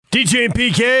DJ and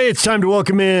PK, it's time to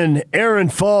welcome in Aaron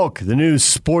Falk, the new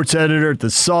sports editor at the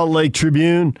Salt Lake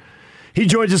Tribune. He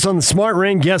joins us on the Smart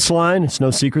Rain guest line. It's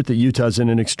no secret that Utah's in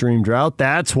an extreme drought.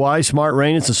 That's why Smart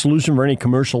Rain is a solution for any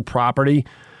commercial property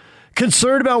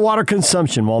concerned about water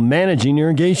consumption while managing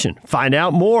irrigation. Find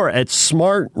out more at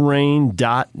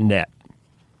smartrain.net.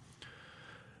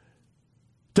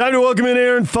 Time to welcome in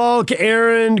Aaron Falk.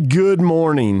 Aaron, good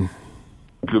morning.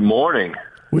 Good morning.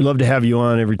 We love to have you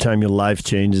on every time your life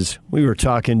changes. We were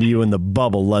talking to you in the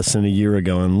bubble less than a year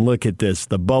ago, and look at this.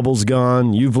 The bubble's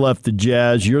gone. You've left the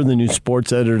Jazz. You're the new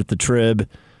sports editor at the Trib.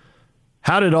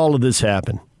 How did all of this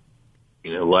happen?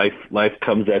 You know, life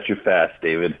comes at you fast,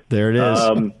 David. There it is.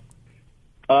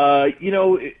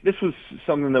 This was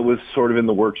something that was sort of in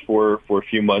the works for a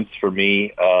few months for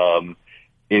me. Joe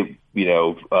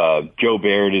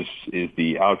Baird is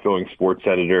the outgoing sports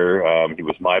editor. He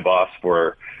was my boss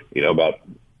for, about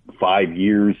 5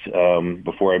 years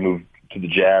before I moved to the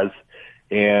Jazz.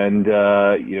 And,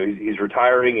 he's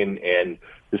retiring and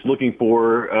just looking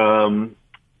for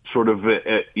this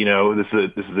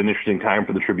is an interesting time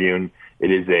for the Tribune. It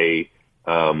is in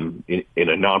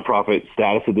a nonprofit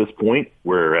status at this point.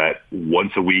 We're at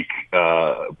once a week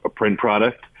a print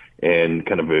product and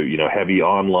kind of a heavy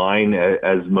online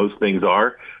as most things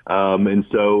are. And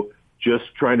so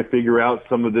just trying to figure out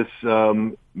some of this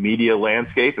media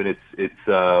landscape, and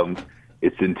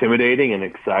it's intimidating and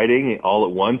exciting all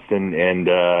at once. And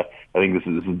I think this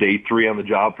is day 3 on the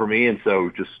job for me, and so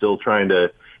just still trying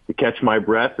to catch my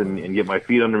breath and get my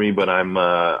feet under me. But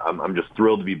I'm just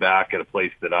thrilled to be back at a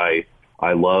place that I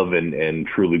love and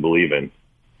truly believe in.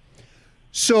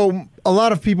 So a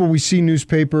lot of people, we see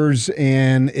newspapers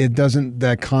and it doesn't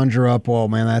conjure up, well,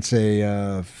 man, that's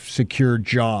a secure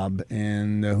job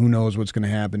and who knows what's going to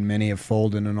happen. Many have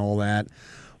folded and all that.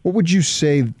 What would you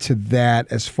say to that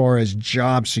as far as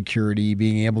job security,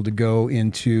 being able to go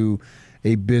into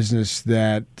a business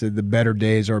that the better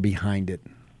days are behind it?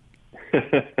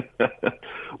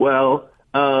 Well,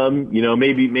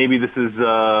 maybe this is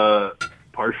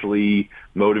partially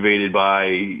motivated by,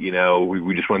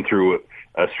 we just went through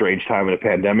a strange time in a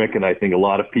pandemic, and I think a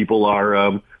lot of people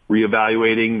are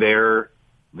reevaluating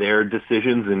their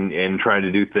decisions and trying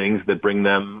to do things that bring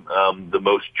them the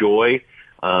most joy.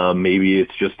 Maybe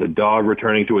it's just a dog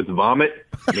returning to its vomit.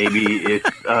 Maybe it's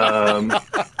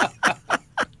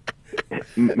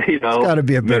it's got to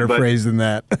be a better phrase than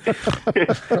that.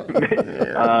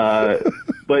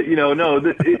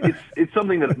 It's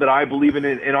something that I believe in,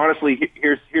 and honestly,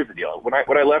 here's the deal. When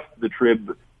I left the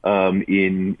Trib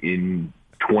in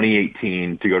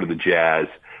 2018 to go to the Jazz,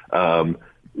 the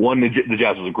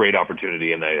Jazz was a great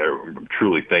opportunity, and I'm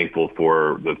truly thankful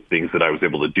for the things that I was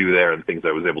able to do there and things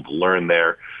I was able to learn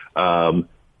there. But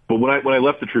when I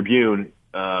left the Tribune,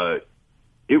 it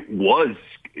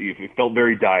felt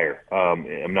very dire.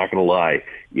 I'm not going to lie.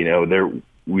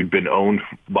 We'd been owned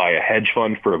by a hedge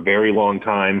fund for a very long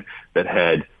time that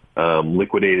had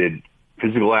liquidated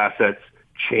physical assets,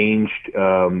 changed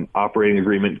operating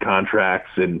agreement contracts,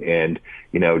 and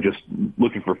just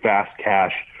looking for fast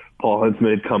cash. Paul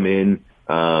Huntsman had come in,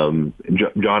 John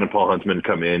and Paul Huntsman had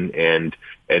come in and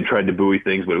tried to buoy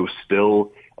things, but it was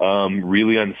still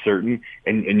really uncertain.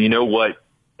 And you know what?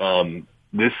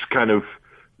 This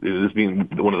being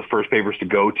one of the first papers to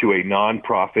go to a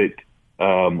nonprofit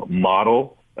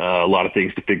model, a lot of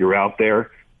things to figure out there,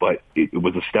 but it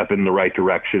was a step in the right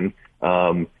direction.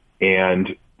 And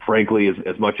frankly,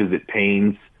 as much as it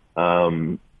pains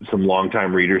some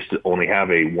longtime readers to only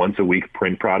have a once a week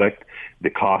print product, the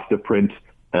cost of print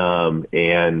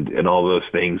and all those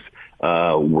things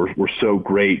were so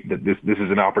great that this is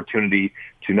an opportunity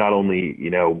to not only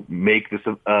make this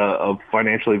a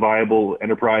financially viable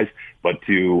enterprise, but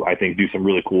to, I think, do some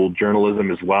really cool journalism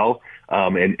as well.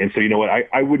 And so you know what,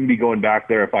 I wouldn't be going back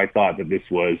there if I thought that this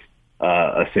was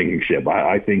a sinking ship.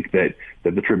 I think that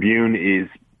the Tribune is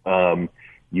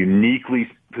uniquely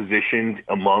positioned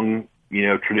among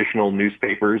traditional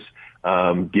newspapers,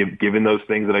 given those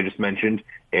things that I just mentioned.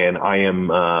 And I am,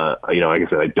 like I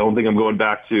said, I don't think I'm going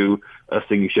back to a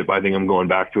sinking ship. I think I'm going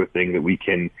back to a thing that we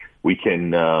can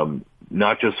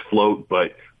not just float,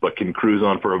 but can cruise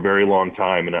on for a very long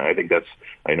time. And I think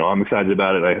I'm excited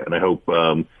about it. And I hope,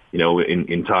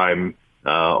 in time,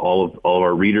 all of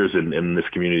our readers in this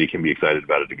community can be excited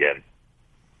about it again.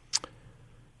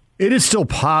 It is still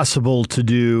possible to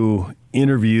do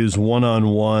interviews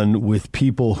one-on-one with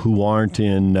people who aren't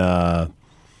in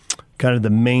kind of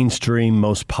the mainstream,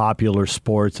 most popular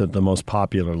sports at the most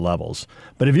popular levels.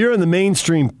 But if you're in the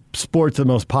mainstream sports at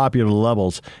the most popular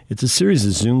levels, it's a series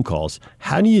of Zoom calls.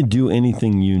 How do you do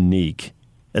anything unique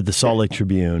at the Salt Lake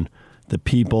Tribune that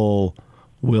people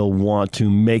will want to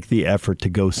make the effort to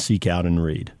go seek out and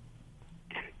read?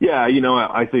 Yeah,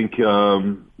 I think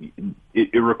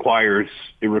it requires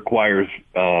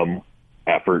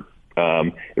effort.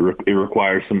 It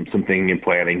requires some thinking and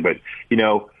planning. But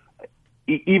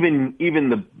even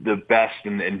the best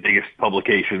and biggest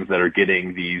publications that are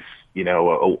getting these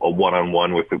a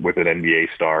one-on-one with an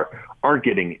NBA star aren't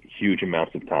getting huge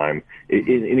amounts of time. And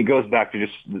it goes back to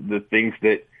just the things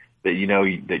that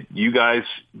you guys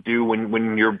do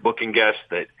when you're booking guests,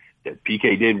 that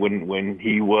PK did when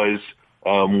he was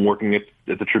working at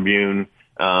the Tribune.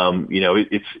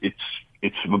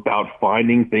 It's about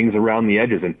finding things around the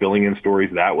edges and filling in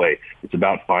stories that way. It's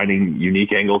about finding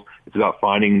unique angles. It's about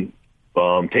finding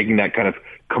taking that kind of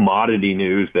commodity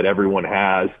news that everyone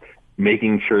has,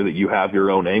 making sure that you have your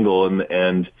own angle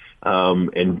and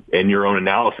your own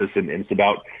analysis. And it's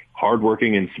about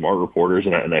hardworking and smart reporters,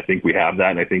 and I think we have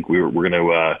that. And I think we're going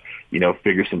to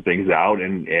figure some things out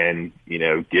and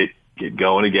get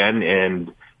going again.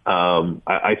 And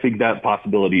I think that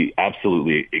possibility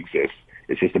absolutely exists.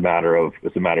 It's just a matter of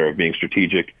being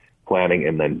strategic, planning,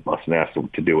 and then busting ass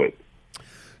to do it.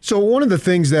 So one of the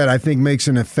things that I think makes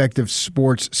an effective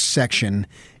sports section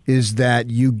is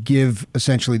that you give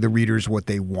essentially the readers what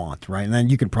they want, right? And then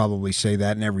you can probably say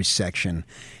that in every section.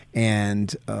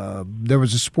 And there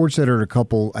was a sports editor,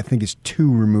 I think it's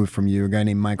 2 removed from you, a guy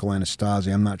named Michael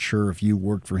Anastasi. I'm not sure if you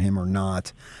worked for him or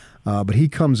not, but he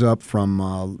comes up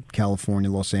from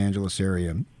California, Los Angeles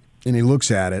area, and he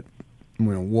looks at it.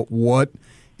 What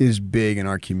is big in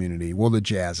our community? Well, the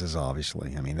Jazzes,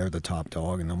 obviously. I mean, they're the top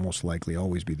dog, and they'll most likely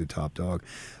always be the top dog.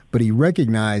 But he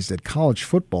recognized that college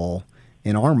football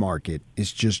in our market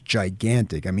is just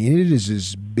gigantic. I mean, it is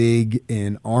as big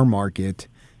in our market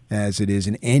as it is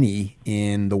in any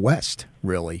in the West,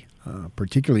 really,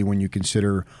 particularly when you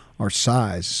consider our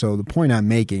size. So the point I'm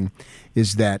making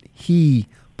is that he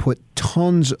put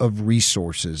tons of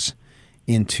resources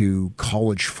into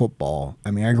college football.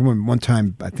 I mean, I remember one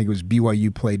time, I think it was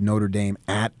BYU played Notre Dame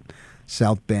at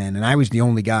South Bend, and I was the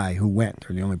only guy who went,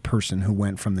 or the only person who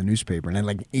went from the newspaper, and I had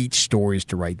like 8 stories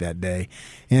to write that day.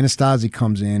 Anastasi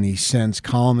comes in, he sends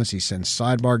columnists, he sends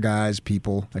sidebar guys,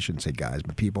 people, I shouldn't say guys,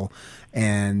 but people,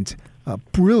 and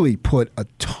really put a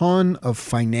ton of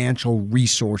financial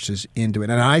resources into it.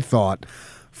 And I thought,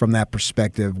 from that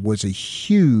perspective, was a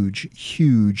huge,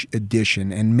 huge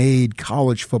addition and made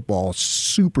college football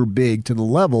super big to the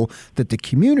level that the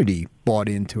community bought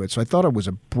into it. So I thought it was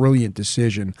a brilliant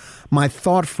decision. My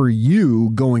thought for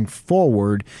you going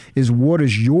forward is, what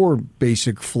is your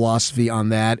basic philosophy on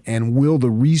that, and will the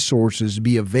resources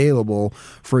be available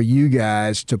for you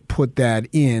guys to put that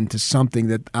into something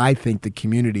that I think the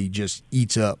community just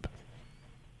eats up?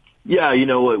 Yeah,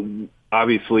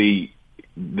 obviously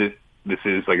this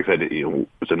is, like I said,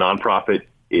 it's a nonprofit.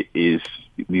 It is,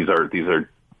 these are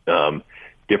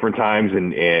different times,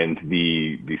 and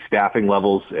the staffing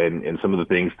levels and some of the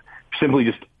things simply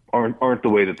just aren't the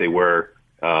way that they were,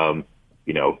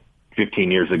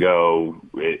 15 years ago,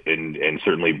 and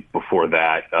certainly before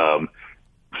that.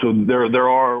 So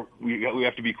we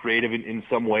have to be creative in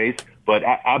some ways, but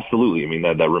absolutely, I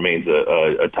mean, that remains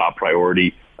a top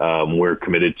priority. We're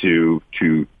committed to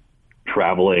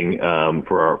traveling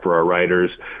for our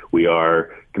writers. We are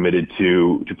committed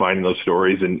to finding those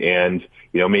stories, and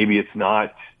maybe it's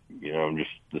not, I'm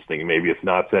just thinking, maybe it's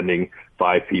not sending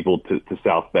 5 people to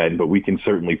South Bend, but we can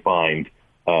certainly find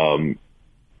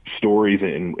stories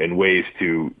and ways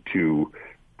to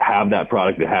have that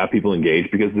product, to have people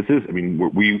engaged, because this is, I mean,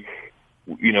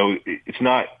 it's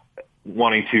not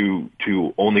wanting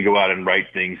to only go out and write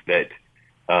things that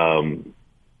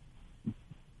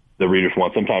the readers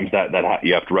want. Sometimes that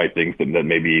you have to write things that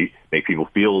maybe make people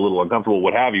feel a little uncomfortable,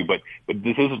 what have you. But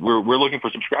this is, we're looking for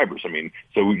subscribers. I mean,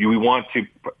 so we want to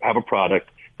have a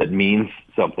product that means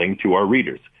something to our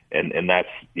readers, and that's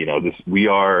this. We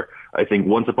are, I think,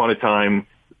 once upon a time,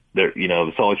 there,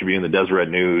 the Salt Lake Tribune, the Deseret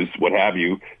News, what have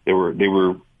you. They were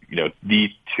the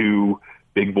 2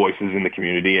 big voices in the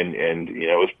community, and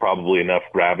it was probably enough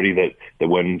gravity that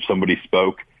when somebody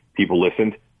spoke, people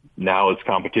listened. Now it's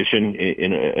competition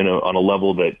on a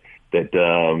level that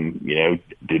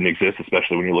didn't exist,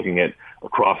 especially when you're looking at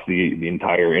across the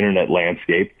entire internet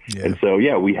landscape. Yeah. And so,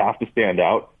 we have to stand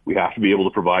out. We have to be able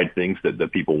to provide things that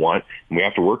people want, and we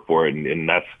have to work for it. And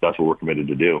that's what we're committed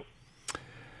to do.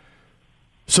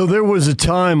 So there was a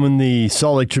time when the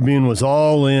Salt Lake Tribune was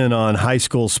all in on high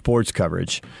school sports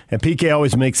coverage. And PK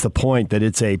always makes the point that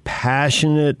it's a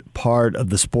passionate part of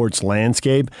the sports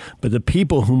landscape, but the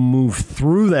people who move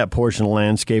through that portion of the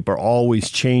landscape are always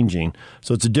changing.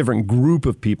 So it's a different group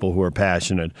of people who are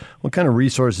passionate. What kind of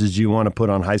resources do you want to put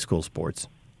on high school sports?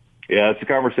 Yeah, it's a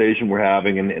conversation we're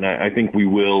having, and I think we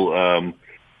will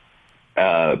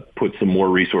put some more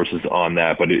resources on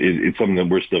that. But it's something that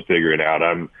we're still figuring out.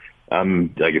 I'm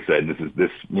like I said,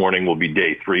 this morning will be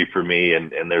day 3 for me,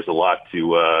 and there's a lot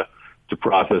to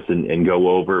process and go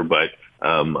over. But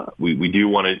we do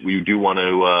want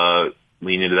to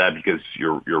lean into that because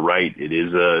you're right. It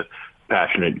is a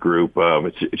passionate group.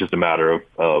 It's just a matter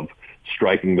of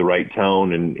striking the right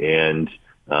tone and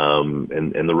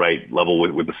the right level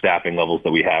with the staffing levels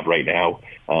that we have right now.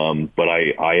 But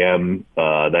I am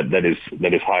that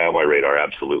is high on my radar.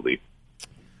 Absolutely.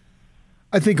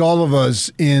 I think all of us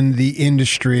in the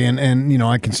industry, and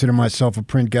I consider myself a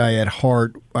print guy at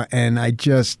heart, and I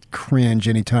just cringe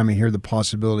anytime I hear the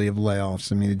possibility of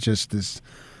layoffs. I mean, it just is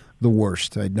the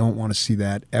worst. I don't want to see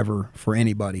that ever for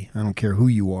anybody. I don't care who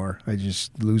you are.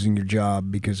 Losing your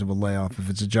job because of a layoff. If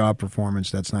it's a job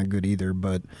performance, that's not good either,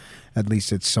 but at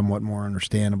least it's somewhat more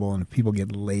understandable. And if people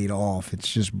get laid off,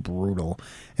 it's just brutal.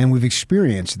 And we've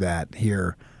experienced that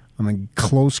here. I mean,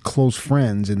 close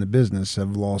friends in the business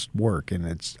have lost work, and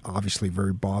it's obviously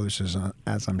very bothersome,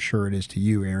 as I'm sure it is to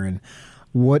you, Aaron.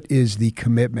 What is the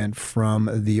commitment from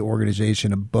the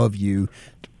organization above you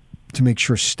to make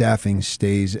sure staffing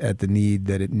stays at the need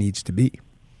that it needs to be?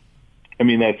 I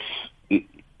mean, that's,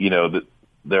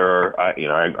 there are,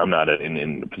 I'm not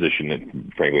in a position that,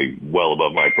 frankly, well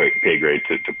above my pay grade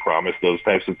to promise those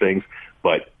types of things.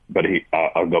 But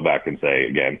I'll go back and say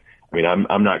again, I mean,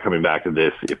 I'm not coming back to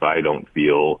this if I don't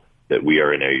feel that we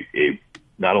are in a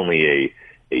not only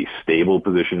a stable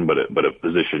position, but a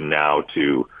position now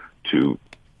to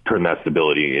turn that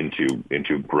stability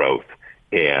into growth.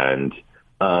 And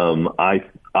I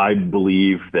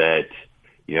believe that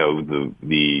the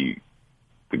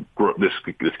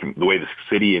way the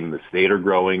city and the state are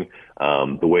growing,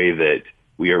 the way that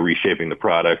we are reshaping the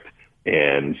product,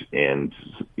 and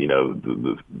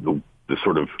the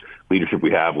sort of leadership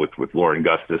we have with Lauren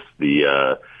Gustus,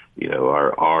 our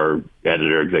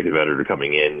executive editor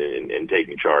coming in and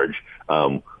taking charge.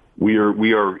 We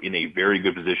are in a very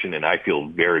good position, and I feel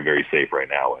very, very safe right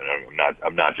now. And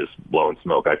I'm not just blowing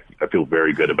smoke. I feel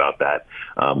very good about that.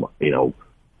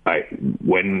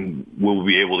 When we'll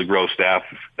be able to grow staff,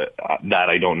 that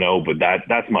I don't know, but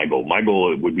that's my goal. My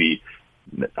goal would be,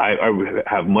 I would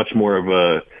have much more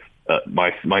of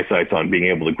my sights on being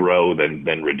able to grow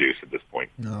than reduce at this point.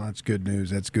 No, that's good news.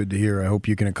 That's good to hear. I hope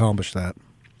you can accomplish that.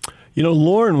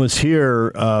 Lauren was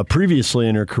here previously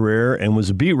in her career and was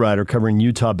a beat writer covering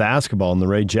Utah basketball in the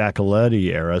Ray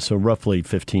Giacoletti era, so roughly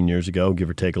 15 years ago, give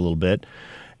or take a little bit.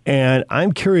 And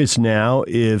I'm curious now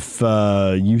if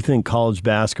you think college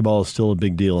basketball is still a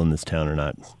big deal in this town or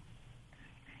not.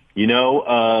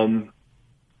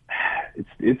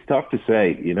 It's tough to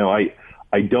say.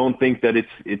 I don't think that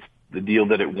it's the deal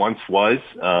that it once was,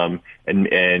 and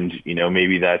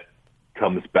maybe that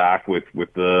comes back with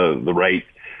the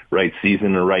right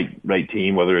season or right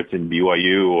team, whether it's in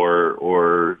BYU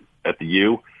or at the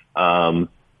U.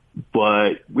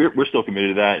 But we're still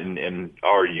committed to that, and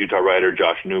our Utah writer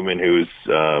Josh Newman, who's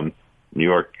New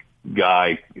York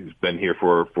guy, who's been here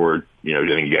for I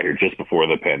think he got here just before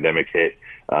the pandemic hit.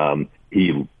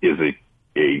 He is a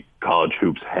college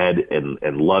hoops head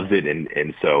and loves it,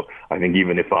 and so I think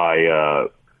even if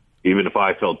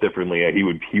I felt differently,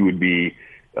 he would be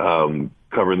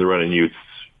covering the running Utes,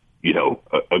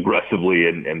 aggressively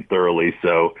and thoroughly.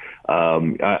 So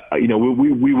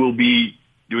we will be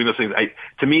doing those things.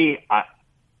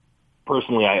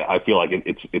 Personally, I feel like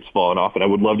it's fallen off, and I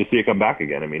would love to see it come back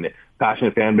again. I mean,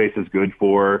 passionate fan base is good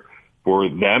for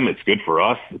them. It's good for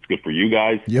us. It's good for you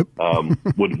guys. Yep.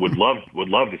 Would love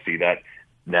to see that.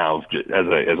 Now,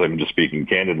 as I'm just speaking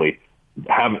candidly,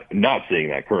 not seeing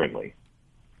that currently.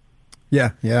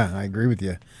 Yeah, I agree with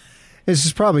you. This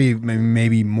is probably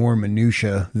maybe more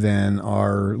minutia than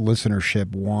our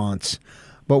listenership wants,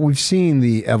 but we've seen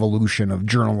the evolution of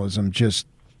journalism just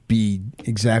be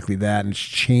exactly that, and it's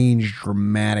changed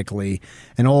dramatically,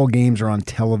 and all games are on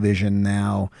television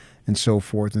now and so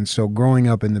forth. And so growing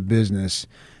up in the business,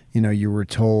 you were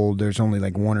told there's only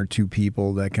like one or two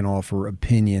people that can offer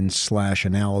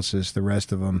opinion/analysis. The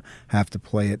rest of them have to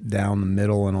play it down the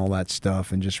middle and all that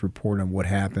stuff and just report on what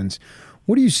happens.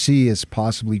 What do you see as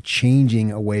possibly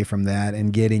changing away from that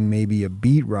and getting maybe a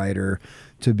beat writer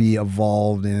to be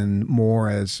evolved in more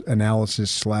as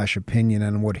analysis/opinion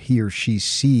on what he or she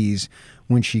sees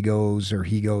when she goes or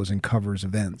he goes and covers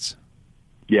events?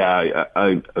 Yeah,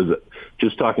 I was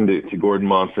just talking to Gordon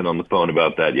Monson on the phone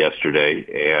about that yesterday,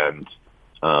 and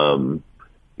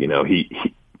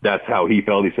he that's how he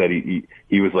felt. He said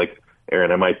he was like,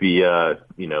 Aaron, I might be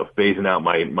phasing out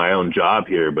my own job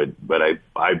here, but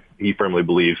he firmly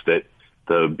believes that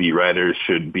the beat writers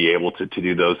should be able to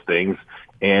do those things.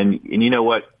 And you know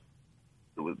what?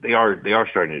 They are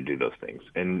starting to do those things.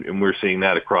 And we're seeing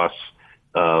that across,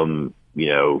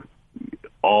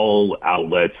 all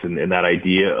outlets, and that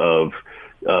idea of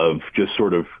just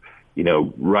sort of,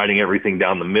 writing everything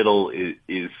down the middle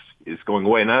is going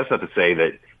away. And that's not to say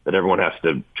that everyone has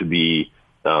to be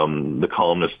the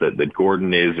columnist that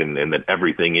Gordon is, and that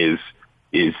everything is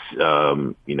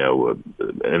an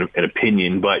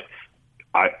opinion. But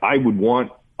I would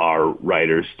want our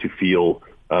writers to feel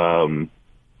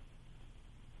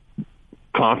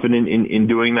confident in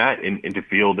doing that, and to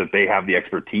feel that they have the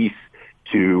expertise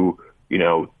to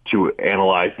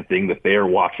analyze the thing that they're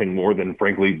watching more than,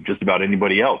 frankly, just about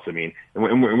anybody else. I mean,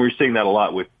 and we're seeing that a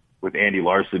lot with Andy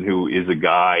Larson, who is a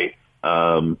guy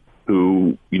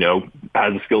who,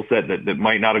 has a skill set that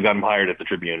might not have gotten hired at the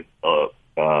Tribune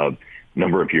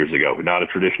number of years ago. Not a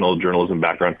traditional journalism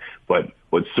background, but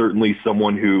certainly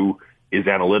someone who is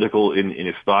analytical in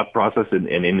his thought process and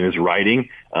in his writing,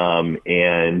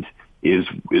 and is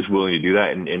willing to do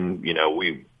that. And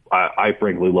I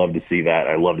frankly love to see that.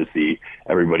 I love to see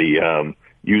everybody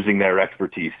using their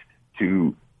expertise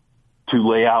to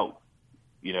lay out,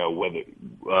 whether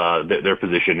their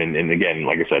position. And again,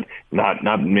 like I said,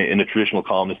 not in a traditional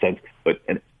columnist sense, but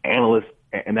an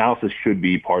analysis should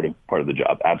be part of the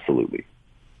job. Absolutely.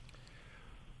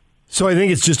 So I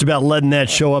think it's just about letting that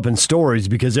show up in stories,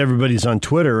 because everybody's on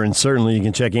Twitter, and certainly you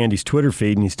can check Andy's Twitter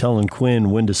feed, and he's telling Quinn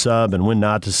when to sub and when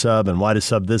not to sub and why to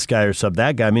sub this guy or sub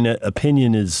that guy. I mean,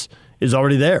 opinion is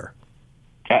already there.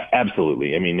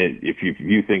 Absolutely. I mean, if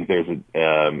you think there's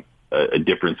a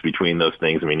difference between those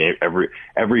things, I mean,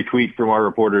 every tweet from our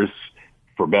reporters,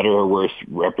 for better or worse,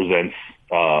 represents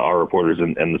our reporters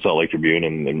and the Salt Lake Tribune,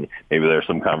 and maybe there's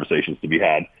some conversations to be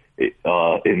had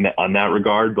on that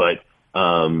regard, but.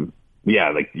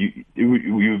 Like you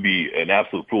would be an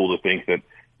absolute fool to think that,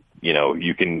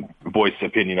 you can voice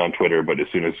opinion on Twitter, but as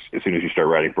soon as you start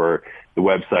writing for the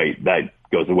website, that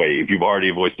goes away. If you've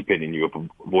already voiced opinion, you have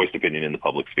voiced opinion in the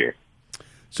public sphere.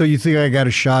 So you think I got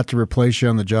a shot to replace you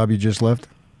on the job you just left?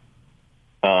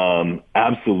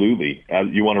 Absolutely.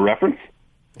 You want a reference?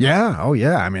 Yeah. Oh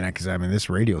yeah. I mean, because this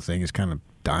radio thing is kind of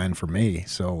dying for me.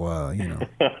 So,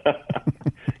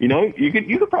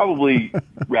 you could probably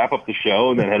wrap up the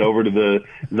show and then head over to the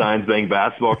Zions Bank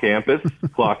basketball campus,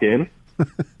 clock in.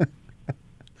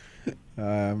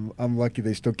 I'm lucky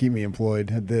they still keep me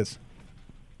employed at this.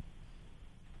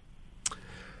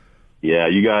 Yeah,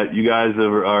 you guys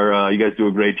are you guys do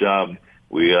a great job.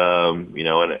 We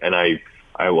and I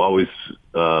always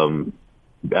having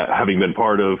been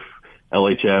part of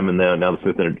LHM and now the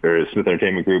Smith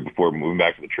Entertainment Group before moving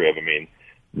back to the Trib. I mean,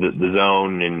 the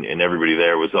Zone and everybody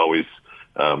there was always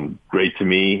great to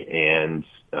me, and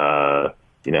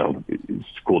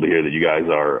it's cool to hear that you guys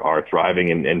are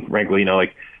thriving. And frankly,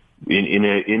 like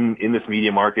in this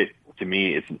media market, to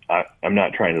me, I'm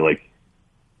not trying to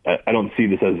I don't see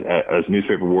this as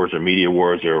newspaper wars or media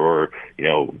wars or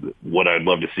what I'd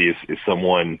love to see is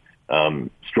someone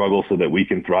struggle so that we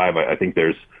can thrive. I think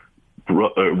there's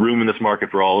room in this market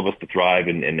for all of us to thrive,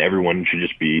 and everyone should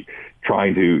just be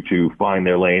trying to find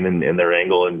their lane and their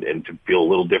angle and to feel a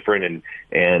little different.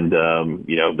 And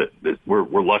that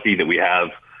we're lucky that we have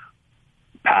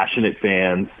passionate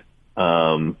fans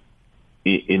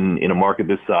in a market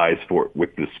this size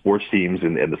with the sports teams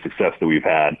and the success that we've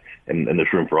had, and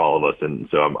there's room for all of us. And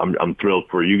so I'm thrilled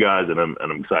for you guys, and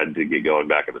I'm excited to get going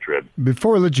back at the Trib.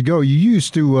 Before I let you go, you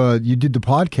used to you did the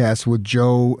podcast with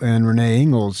Joe and Renee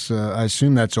Ingles. I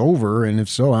assume that's over, and if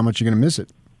so, how much are you going to miss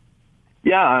it?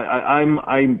 Yeah,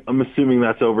 I'm assuming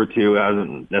that's over too. I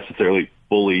haven't necessarily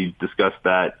fully discussed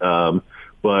that,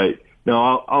 but no,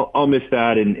 I'll miss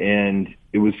that, and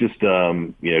it was just just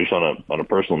on a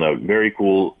personal note, very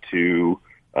cool to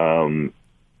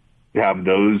have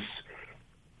those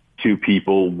two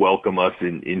people welcome us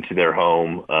into their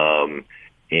home,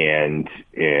 and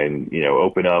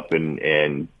open up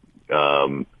and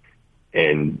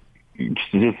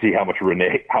just see how much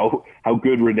how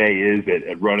good Renee is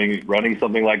at running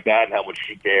something like that, and how much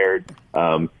she cared,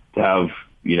 to have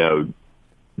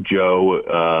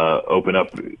Joe open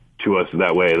up to us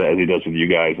that way as he does with you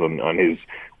guys on his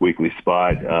weekly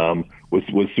spot,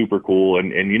 was super cool.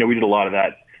 And we did a lot of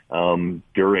that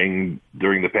during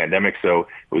the pandemic. So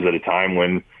it was at a time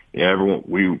when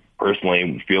we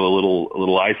personally feel a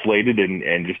little isolated,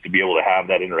 and just to be able to have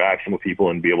that interaction with people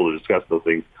and be able to discuss those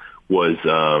things was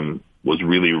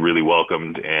really, really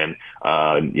welcomed. And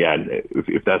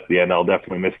if that's the end, I'll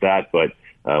definitely miss that, but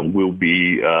we'll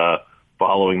be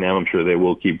following them. I'm sure they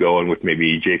will keep going with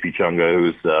maybe JP Chunga,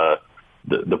 who's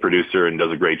the producer and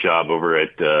does a great job over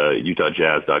at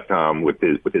UtahJazz.com with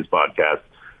his podcast,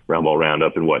 Round Ball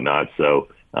Roundup and whatnot. So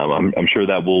I'm sure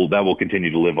that will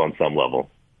continue to live on some level.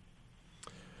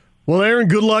 Well, Aaron,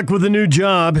 good luck with the new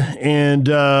job, and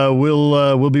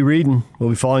we'll be reading. We'll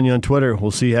be following you on Twitter.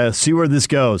 We'll see where this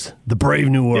goes. The brave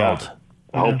new world.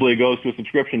 Yeah. Hopefully, it goes to a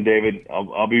subscription, David.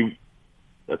 I'll be.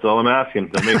 That's all I'm asking.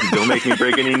 Don't make me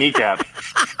break any kneecaps.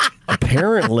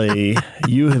 Apparently,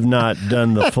 you have not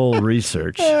done the full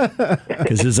research.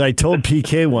 Because as I told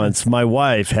PK once, my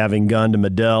wife, having gone to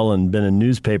Medill and been a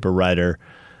newspaper writer,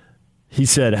 he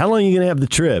said, "How long are you going to have the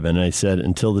Trib?" And I said,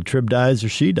 "Until the Trib dies or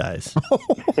she dies."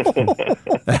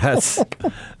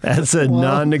 That's a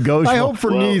non-negotiable. I hope for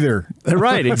neither.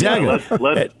 Right, exactly.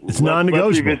 It's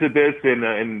non-negotiable. Let's revisit this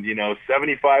in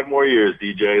 75 more years,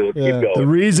 DJ. Let's keep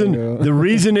going. The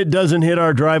reason it doesn't hit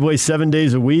our driveway 7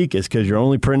 days a week is because you're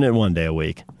only printing it 1 day a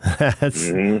week.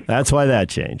 That's why that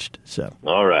changed. So.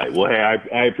 All right. Well, hey,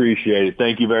 I appreciate it.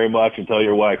 Thank you very much, and tell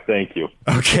your wife thank you.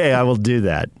 Okay, I will do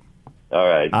that. All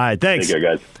right. Thanks. Take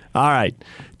care, guys. All right.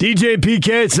 DJ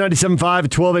PK, it's 97.5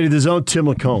 at 1280 The Zone. Tim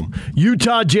LaComb,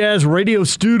 Utah Jazz radio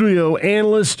studio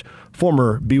analyst,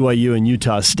 former BYU and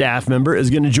Utah staff member, is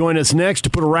going to join us next to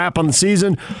put a wrap on the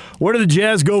season. Where do the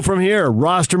Jazz go from here?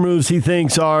 Roster moves he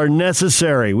thinks are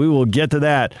necessary. We will get to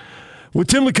that with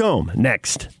Tim LaComb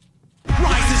next.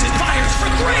 Rises and fires for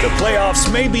three. The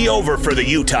playoffs may be over for the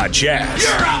Utah Jazz.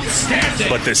 You're outstanding.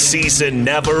 But the season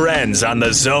never ends on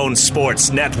the Zone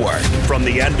Sports Network. From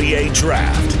the NBA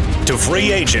Draft to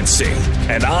free agency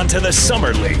and on to the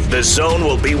Summer League, the Zone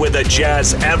will be with the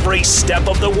Jazz every step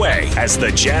of the way as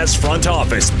the Jazz front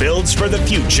office builds for the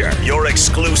future. Your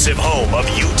exclusive home of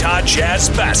Utah Jazz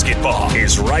basketball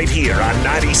is right here on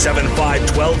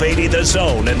 97.5 1280 The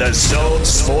Zone and the Zone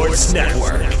Sports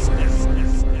Network.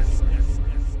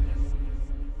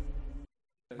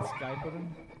 Skype with him?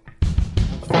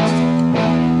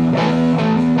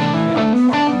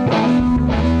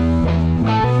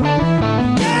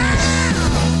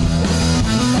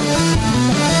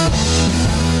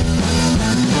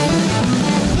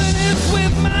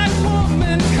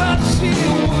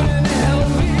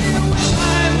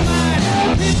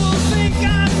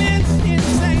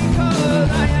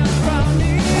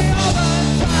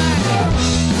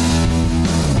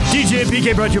 DJ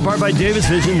PK brought to you in part by Davis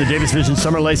Vision. The Davis Vision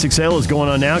Summer LASIK sale is going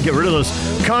on now. Get rid of those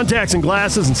contacts and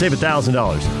glasses and save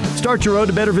 $1,000. Start your road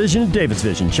to better vision at Davis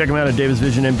Vision. Check them out at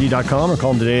davisvisionmd.com or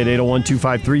call them today at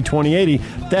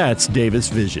 801-253-2080. That's Davis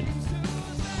Vision.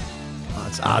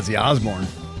 That's Ozzy Osbourne.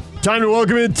 Time to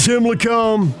welcome in Tim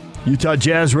LaComb, Utah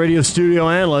Jazz radio studio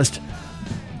analyst.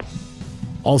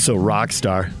 Also rock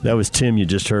star. That was Tim you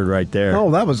just heard right there.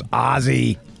 Oh, that was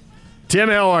Ozzy. Tim,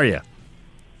 how are you?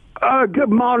 Good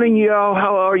morning, y'all.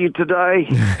 How are you today?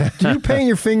 Do you paint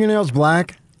your fingernails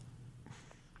black?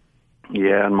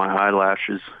 Yeah, and my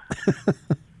eyelashes.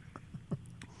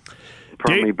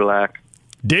 Probably black.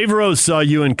 Dave Rose saw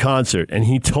you in concert, and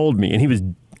he told me, and he was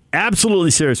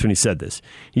absolutely serious when he said this.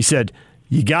 He said,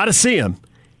 you got to see him.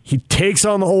 He takes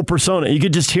on the whole persona. You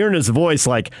could just hear in his voice,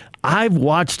 like, I've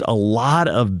watched a lot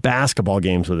of basketball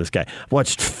games with this guy. I've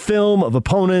watched film of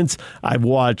opponents. I've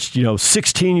watched,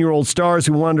 16-year-old stars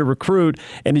who wanted to recruit,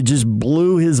 and it just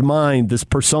blew his mind, this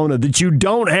persona that you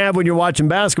don't have when you're watching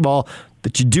basketball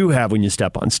that you do have when you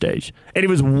step on stage. And he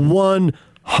was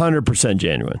 100%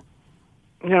 genuine.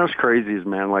 It's crazy,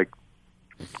 man. Like,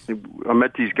 I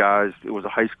met these guys. It was a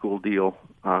high school deal.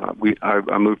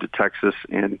 I moved to Texas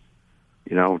and,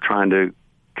 trying to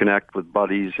connect with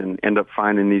buddies and end up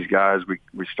finding these guys.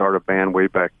 We started a band way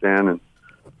back then, and,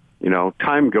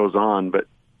 time goes on, but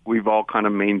we've all kind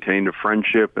of maintained a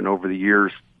friendship, and over the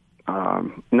years,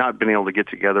 not been able to get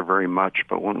together very much,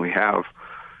 but when we have,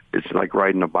 it's like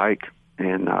riding a bike.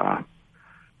 And,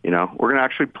 we're going to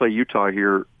actually play Utah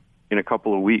here in a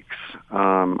couple of weeks.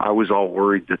 I was all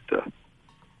worried that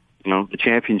the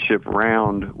championship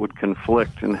round would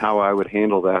conflict and how I would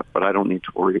handle that, but I don't need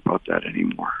to worry about that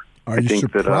anymore. I think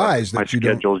surprised that my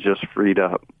schedule just freed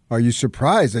up. Are you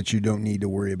surprised that you don't need to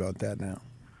worry about that now?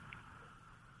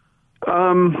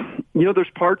 There's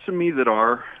parts of me that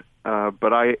are,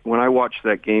 but when I watched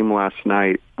that game last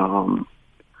night,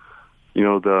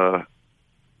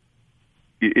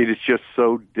 it is just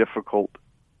so difficult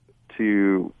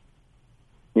to,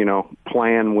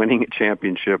 plan winning a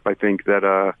championship. I think that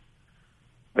a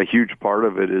huge part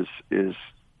of it is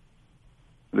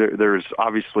there's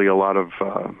obviously a lot of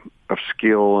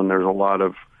skill, and there's a lot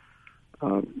of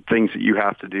things that you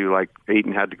have to do. Like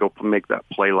Ayton had to go make that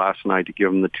play last night to give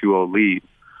him the 2-0 lead,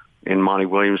 and Monty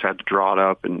Williams had to draw it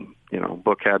up, and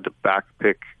Book had to back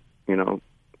pick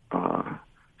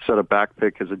set a back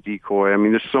pick as a decoy. I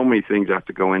mean, there's so many things that have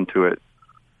to go into it.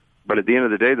 But at the end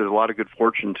of the day, there's a lot of good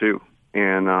fortune too.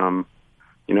 And,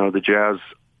 the Jazz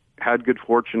had good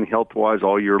fortune health-wise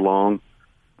all year long.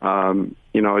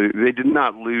 They did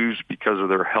not lose because of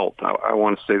their health. I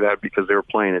want to say that because they were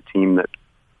playing a team that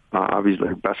obviously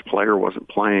their best player wasn't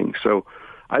playing. So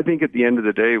I think at the end of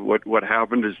the day, what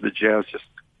happened is the Jazz just,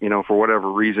 for whatever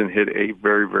reason, hit a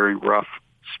very, very rough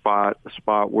spot, a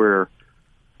spot where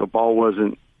the ball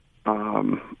wasn't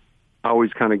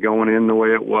always kind of going in the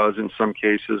way it was in some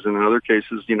cases. And in other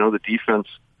cases, the defense,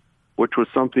 which was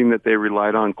something that they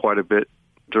relied on quite a bit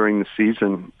during the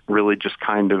season, really just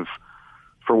kind of,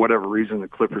 for whatever reason, the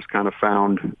Clippers kind of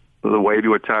found the way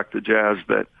to attack the Jazz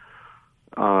that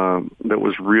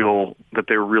was real, that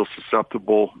they were real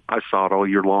susceptible. I saw it all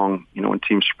year long, when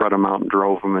teams spread them out and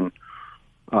drove them, and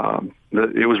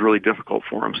it was really difficult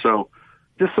for them. So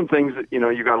just some things that,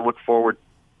 you got to look forward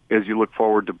as you look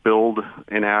forward to build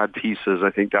and add pieces. I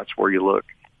think that's where you look.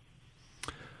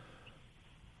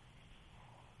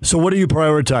 So what are you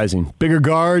prioritizing? Bigger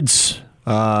guards,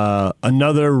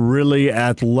 another really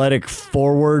athletic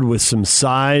forward with some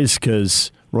size,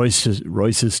 because Royce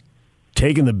is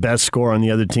taking the best score on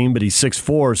the other team, but he's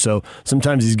 6'4", so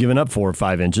sometimes he's giving up 4 or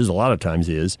 5 inches. A lot of times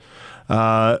he is.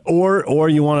 Or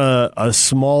you want a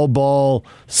small ball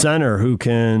center who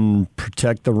can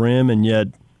protect the rim and yet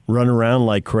run around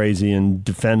like crazy and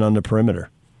defend on the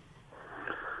perimeter.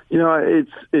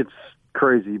 It's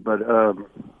crazy, but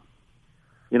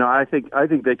I think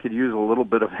they could use a little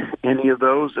bit of any of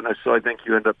those, and I think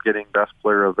you end up getting best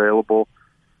player available.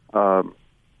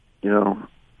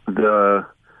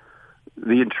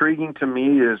 The intriguing to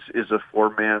me is a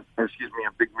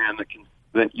big man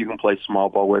that you can play small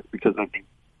ball with, because I think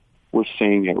we're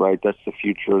seeing it, right? That's the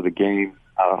future of the game.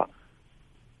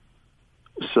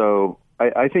 So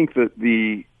I think that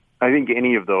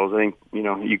any of those,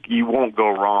 you won't go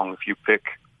wrong if you pick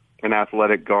an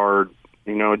athletic guard,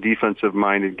 a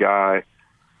defensive-minded guy,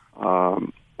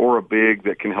 or a big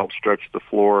that can help stretch the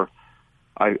floor.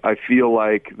 I feel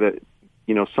like that,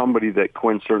 somebody that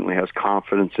Quinn certainly has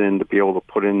confidence in to be able to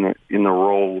put in the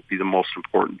role will be the most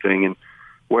important thing. And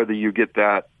whether you get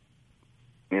that,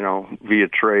 via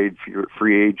trade, for your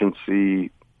free agency,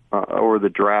 or the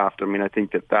draft, I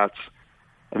think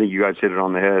I think you guys hit it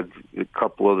on the head. A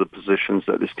couple of the positions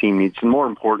that this team needs, and more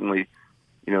importantly,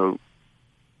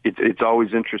 it's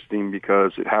always interesting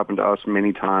because it happened to us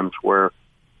many times where,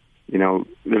 there's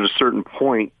a certain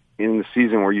point in the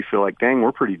season where you feel like, dang,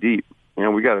 we're pretty deep.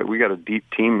 We got a deep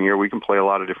team here. We can play a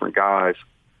lot of different guys.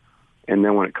 And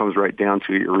then when it comes right down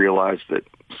to it, you realize that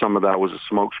some of that was a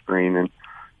smokescreen. And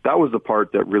that was the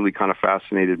part that really kind of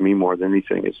fascinated me more than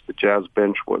anything, is the Jazz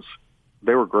bench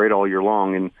they were great all year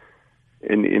long.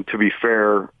 And to be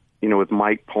fair, with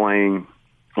Mike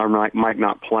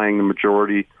not playing the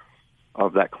majority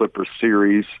of that Clippers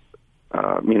series,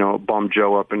 bummed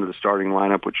Joe up into the starting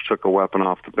lineup, which took a weapon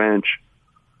off the bench.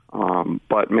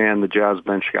 But man, the Jazz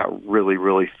bench got really,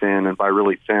 really thin. And by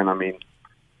really thin, I mean,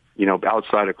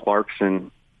 outside of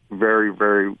Clarkson, very,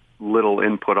 very little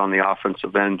input on the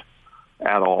offensive end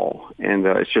at all. And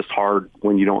it's just hard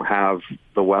when you don't have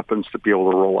the weapons to be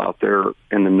able to roll out there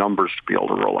and the numbers to be able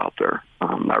to roll out there.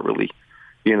 That really, at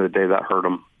the end of the day, that hurt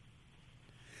them.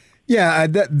 Yeah,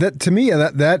 that to me,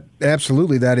 that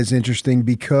absolutely, that is interesting,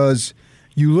 because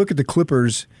you look at the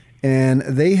Clippers and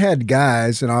they had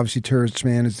guys, and obviously Terrence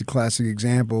Mann is the classic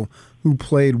example, who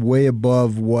played way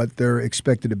above what their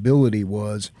expected ability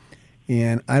was.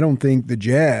 And I don't think the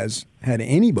Jazz had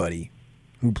anybody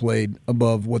who played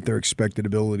above what their expected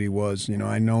ability was.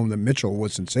 I know that Mitchell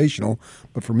was sensational,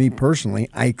 but for me personally,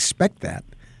 I expect that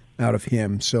out of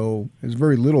him. So there's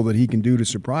very little that he can do to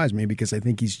surprise me, because I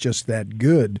think he's just that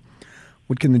good.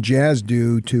 What can the Jazz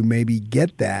do to maybe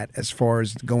get that as far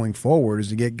as going forward, is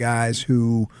to get guys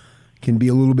who can be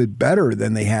a little bit better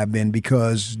than they have been,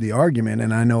 because the argument,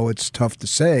 and I know it's tough to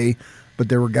say, but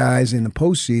there were guys in the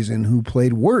postseason who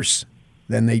played worse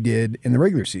than they did in the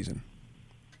regular season.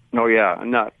 Oh yeah,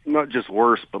 not just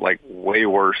worse, but like way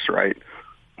worse, right?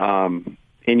 And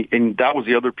that was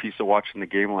the other piece of watching the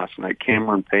game last night.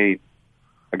 Cameron Payne,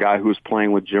 a guy who was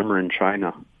playing with Jimmer in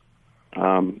China,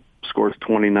 scores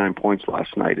 29 points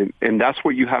last night, and that's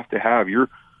what you have to have.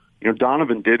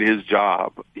 Donovan did his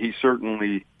job. He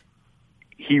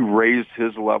raised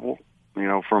his level,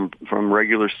 from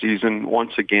regular season.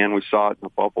 Once again, we saw it in the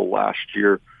bubble last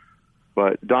year.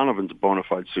 But Donovan's a bona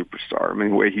fide superstar. The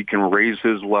way he can raise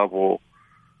his level,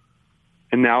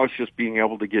 and now it's just being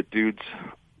able to get dudes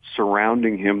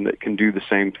surrounding him that can do the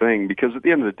same thing. Because at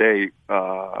the end of the day,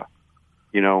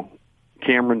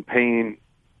 Cameron Payne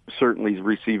certainly is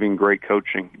receiving great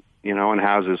coaching, and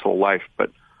has his whole life.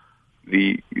 But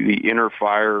the inner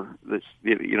fire that's,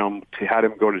 to have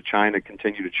him go to China,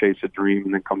 continue to chase a dream,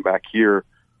 and then come back here,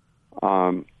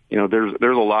 there's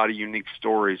a lot of unique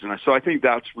stories. And so I think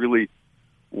that's really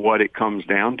what it comes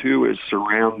down to, is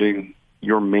surrounding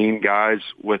your main guys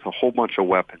with a whole bunch of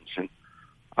weapons. And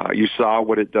you saw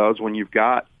what it does when you've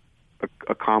got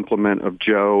a complement of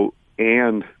Joe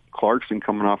and Clarkson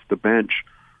coming off the bench.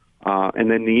 And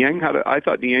then I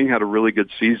thought Niang had a really good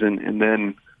season, and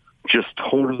then just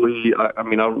totally, I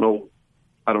don't know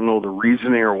the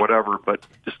reasoning or whatever, but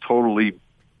just totally,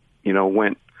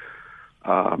 went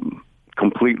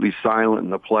completely silent in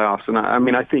the playoffs. And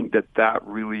I think that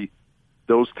really,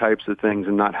 those types of things,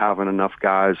 and not having enough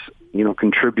guys,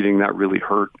 contributing, that really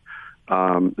hurt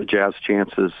the Jazz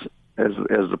chances as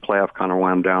the playoff kind of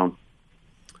wound down.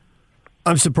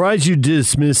 I'm surprised you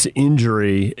dismiss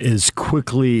injury as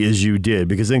quickly as you did,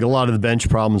 because I think a lot of the bench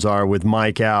problems are with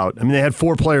Mike out. I mean, they had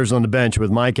 4 players on the bench. With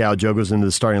Mike out, Joe goes into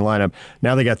the starting lineup.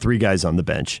 Now they got 3 guys on the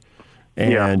bench.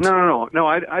 And yeah, no.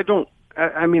 I don't.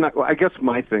 I guess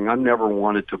my thing, I never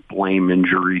wanted to blame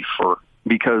injury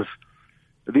because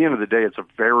at the end of the day, it's a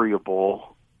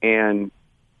variable, and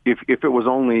if it was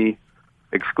only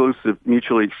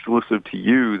mutually exclusive to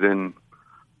you, then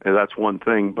that's one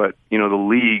thing. But the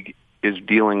league is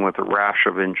dealing with a rash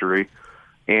of injury,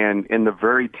 and in the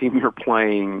very team you're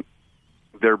playing,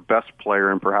 their best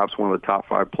player and perhaps one of the top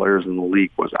 5 players in the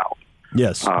league was out.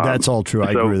 Yes, that's all true.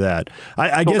 I agree with that.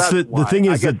 I guess the thing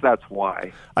is that's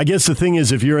why. I guess the thing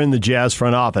is, if you're in the Jazz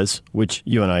front office, which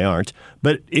you and I aren't,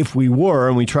 but if we were,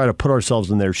 and we try to put ourselves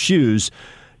in their shoes,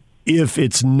 if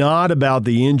it's not about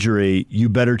the injury, you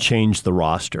better change the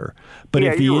roster. But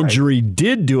if the injury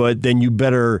did do it, then you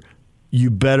better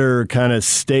kind of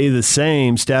stay the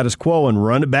same, status quo, and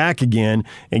run it back again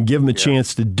and give him a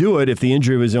chance to do it if the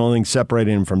injury was the only thing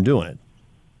separating him from doing it.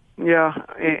 Yeah,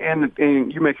 and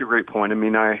you make a great point. I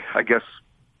mean, I guess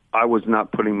I was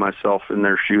not putting myself in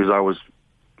their shoes. I was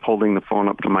holding the phone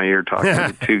up to my ear talking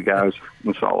to 2 guys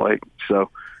in Salt Lake. So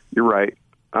you're right.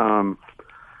 But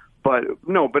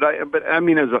I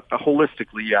mean, as a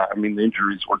holistically, yeah. I mean, the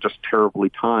injuries were just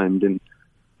terribly timed, and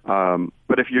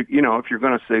but if you're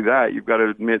going to say that, you've got to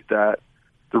admit that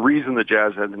the reason the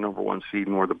Jazz had the number 1 seed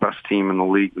and were the best team in the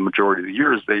league the majority of the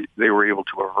year is they were able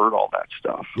to avert all that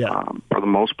stuff for the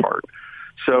most part.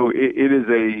 So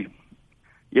it's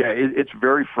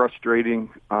very frustrating.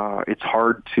 It's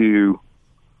hard to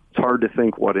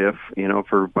think what if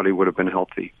everybody would have been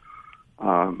healthy.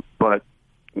 But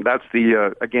that's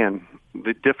again,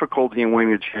 the difficulty in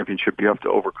winning a championship. You have to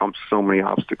overcome so many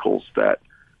obstacles that,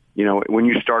 when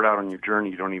you start out on your journey,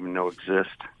 you don't even know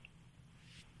exist.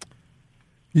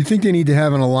 You think they need to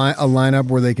have a lineup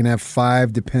where they can have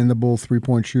 5 dependable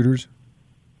 3-point shooters?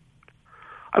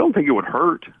 I don't think it would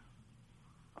hurt,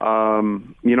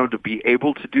 to be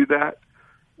able to do that.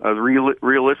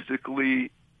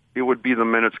 Realistically, it would be the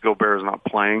minutes Gobert is not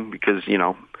playing, because, he's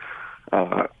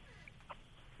going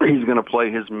to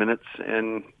play his minutes.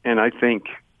 And I think,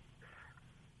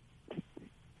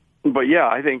 but yeah,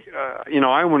 I think,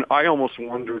 I almost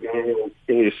wondered,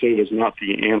 to say is not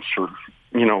the answer,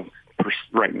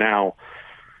 right now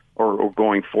or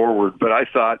going forward. But I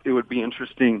thought it would be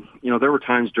interesting. There were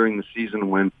times during the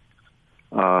season when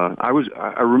I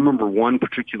remember one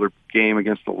particular game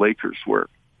against the Lakers where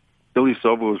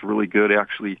Ilyasova was really good,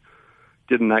 actually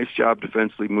did a nice job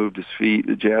defensively, moved his feet.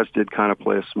 The Jazz did kind of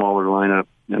play a smaller lineup,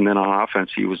 and then on offense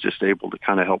he was just able to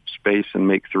kind of help space and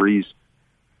make threes.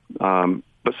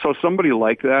 But so somebody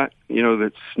like that,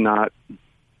 that's not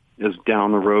as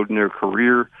down the road in their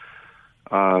career.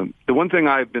 The one thing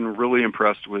I've been really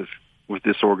impressed with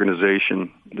this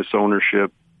organization, this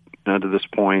ownership to this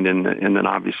point, and then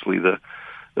obviously the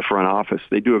front office,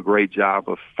 they do a great job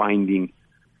of finding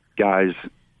guys,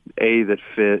 that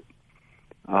fit.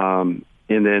 And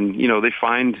then, they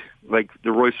find, like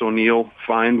the Royce O'Neal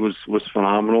find was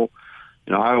phenomenal.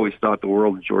 I always thought the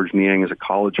world of George Niang as a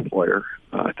college player.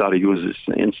 I thought he was this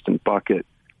instant bucket.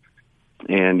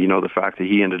 And, the fact that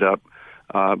he ended up,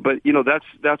 but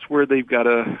that's where they've got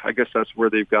to. I guess that's where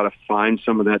they've got to find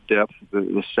some of that depth.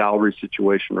 The salary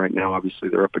situation right now, obviously,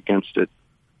 they're up against it.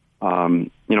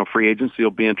 Free agency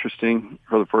will be interesting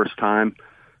for the first time.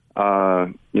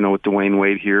 With Dwayne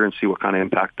Wade here, and see what kind of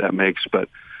impact that makes. But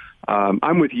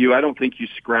I'm with you. I don't think you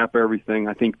scrap everything.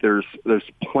 I think there's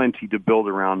plenty to build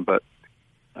around. But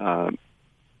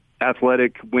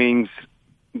athletic wings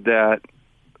that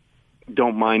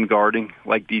don't mind guarding,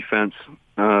 like defense.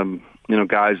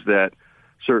 Guys that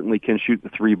certainly can shoot the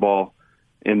 3 ball,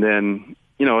 and then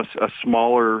a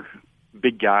smaller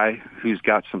big guy who's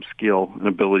got some skill and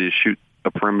ability to shoot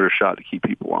a perimeter shot to keep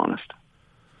people honest.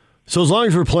 So as long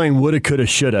as we're playing woulda, coulda,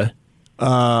 shoulda,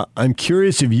 I'm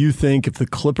curious if you think if the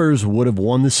Clippers would have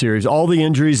won the series, all the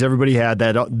injuries everybody had,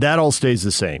 that all stays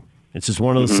the same. It's just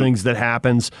one of those things that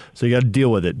happens, so you got to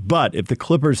deal with it. But if the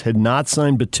Clippers had not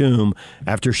signed Batum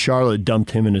after Charlotte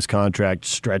dumped him in his contract,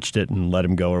 stretched it and let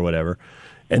him go or whatever,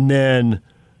 and then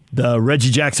the Reggie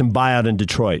Jackson buyout in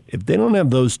Detroit, if they don't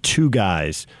have those two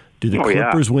guys, do the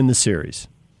Clippers win the series?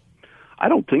 I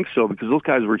don't think so, because those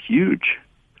guys were huge.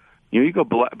 You go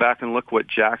back and look what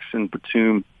Jackson,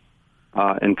 Batum,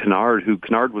 and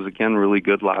Kennard was again really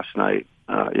good last night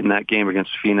in that game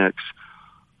against Phoenix.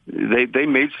 They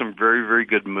made some very, very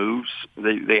good moves.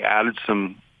 They added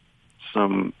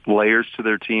some layers to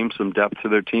their team, some depth to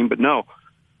their team. But no,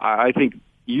 I think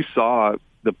you saw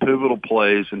the pivotal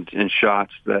plays and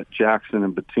shots that Jackson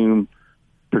and Batum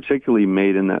particularly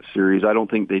made in that series. I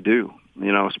don't think they do,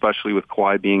 especially with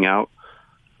Kawhi being out.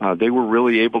 They were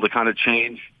really able to kind of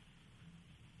change.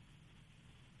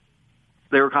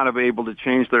 They were kind of able to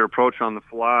change their approach on the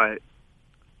fly.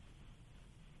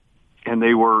 And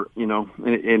they were,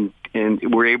 and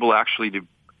were able actually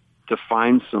to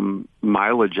find some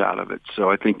mileage out of it. So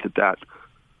I think that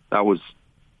was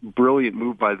a brilliant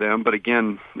move by them. But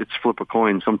again, it's flip a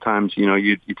coin. Sometimes,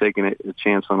 you take a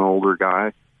chance on an older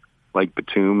guy like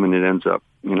Batum, and it ends up,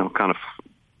 kind of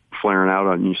flaring out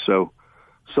on you. So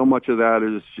much of that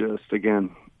is just, again,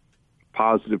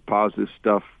 positive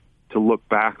stuff to look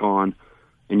back on.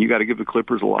 And you got to give the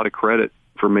Clippers a lot of credit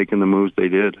for making the moves they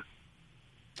did.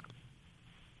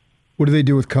 What do they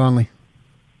do with Conley?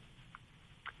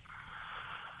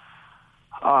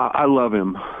 I love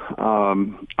him.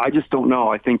 I just don't know.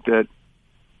 I think that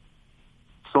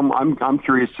I'm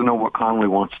curious to know what Conley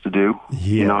wants to do.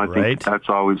 Yeah, I think that's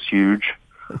always huge.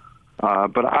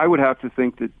 But I would have to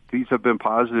think that these have been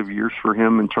positive years for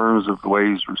him in terms of the way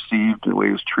he's received and the way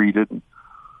he was treated.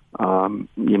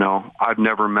 I've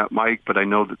never met Mike, but I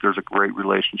know that there's a great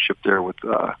relationship there with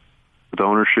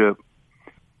ownership.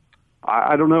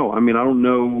 I don't know. I mean, I don't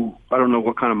know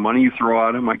what kind of money you throw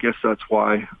at him. I guess that's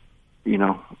why,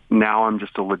 now I'm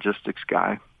just a logistics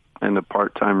guy and a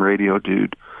part-time radio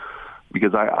dude,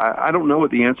 because I don't know what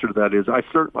the answer to that is. I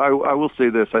will say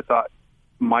this. I thought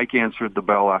Mike answered the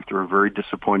bell after a very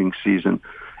disappointing season,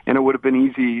 and it would have been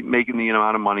easy making the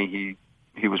amount of money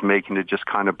he was making to just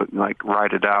kind of like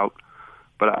ride it out.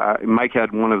 But Mike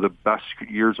had one of the best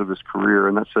years of his career,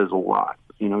 and that says a lot.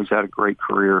 He's had a great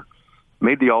career.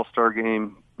 Made the All-Star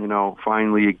game,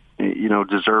 finally,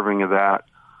 deserving of that.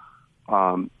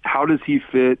 How does he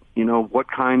fit? What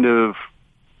kind of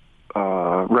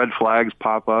red flags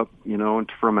pop up,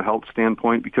 from a health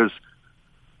standpoint? Because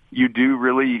you do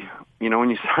really,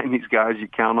 when you sign these guys, you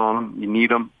count on them, you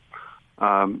need them.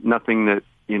 Nothing that,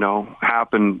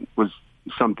 happened was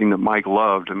something that Mike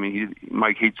loved. I mean,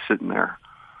 Mike hates sitting there.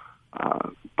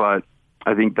 But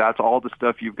I think that's all the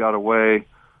stuff you've got to weigh.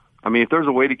 I mean, if there's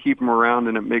a way to keep him around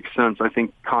and it makes sense, I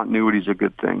think continuity is a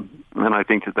good thing. And I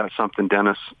think that that's something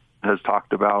Dennis has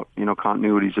talked about.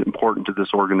 Continuity is important to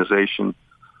this organization.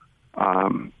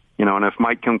 And if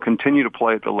Mike can continue to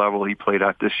play at the level he played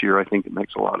at this year, I think it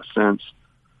makes a lot of sense.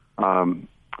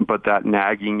 But that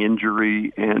nagging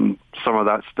injury and some of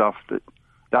that stuff,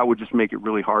 that would just make it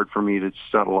really hard for me to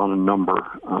settle on a number.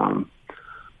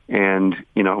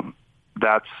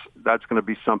 That's going to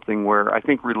be something where I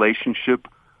think relationship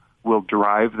will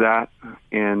drive that.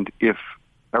 And if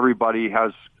everybody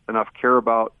has enough care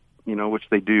about, which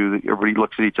they do, that everybody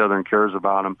looks at each other and cares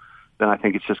about them, then I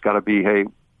think it's just got to be, hey,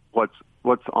 what's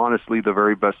honestly the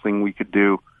very best thing we could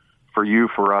do for you,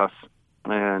 for us.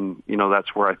 And,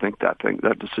 that's where I think that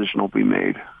decision will be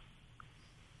made.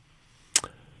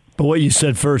 But what you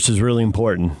said first is really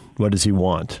important. What does he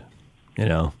want?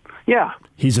 Yeah.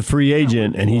 He's a free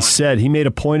agent, and he made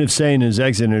a point of saying in his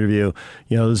exit interview,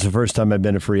 this is the first time I've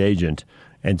been a free agent.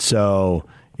 And so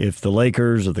if the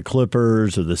Lakers or the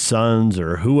Clippers or the Suns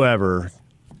or whoever,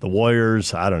 the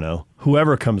Warriors, I don't know,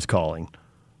 whoever comes calling,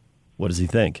 what does he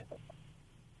think?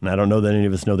 And I don't know that any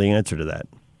of us know the answer to that.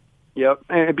 Yep,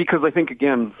 and because I think,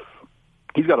 again,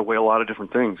 he's got to weigh a lot of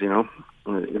different things,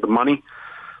 the money,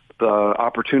 the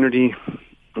opportunity,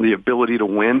 the ability to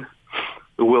win,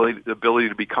 the ability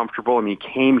to be comfortable. I mean, he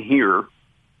came here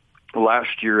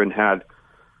last year and had,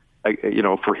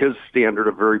 for his standard,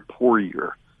 a very poor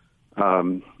year.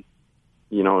 And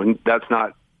that's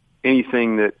not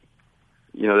anything that,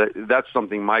 that's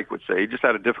something Mike would say. He just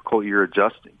had a difficult year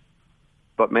adjusting.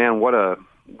 But man, what a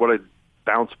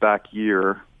bounce back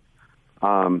year.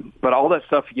 But all that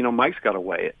stuff, Mike's got to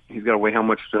weigh it. He's got to weigh how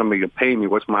much somebody can pay me.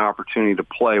 What's my opportunity to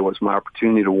play? What's my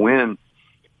opportunity to win?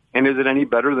 And is it any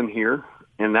better than here?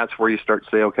 And that's where you start to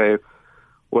say, okay,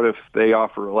 what if they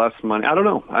offer less money? I don't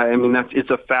know.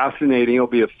 It'll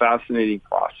be a fascinating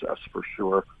process for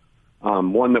sure.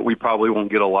 One that we probably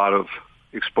won't get a lot of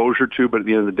exposure to, but at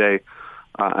the end of the day,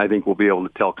 I think we'll be able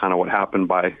to tell kind of what happened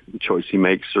by the choice he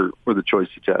makes or the choice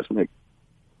the Jazz make.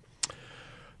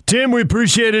 Tim, we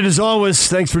appreciate it as always.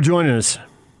 Thanks for joining us.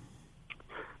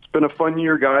 It's been a fun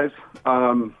year, guys.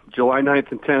 July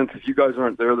 9th and 10th, if you guys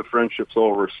aren't there, the friendship's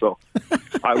over. So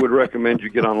I would recommend you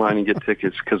get online and get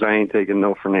tickets because I ain't taking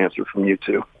no for an answer from you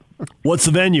two. What's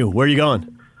the venue? Where are you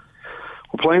going?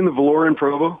 We're playing the Valor in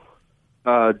Provo.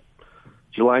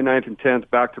 July 9th and 10th,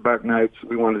 back-to-back nights.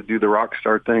 We wanted to do the rock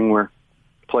star thing where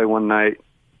play one night.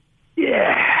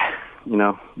 Yeah.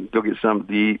 Go get something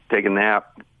to eat, take a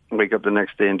nap, wake up the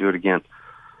next day and do it again.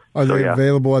 Are they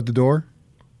available at the door?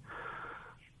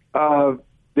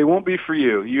 They won't be for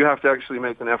you. You have to actually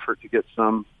make an effort to get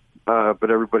some. But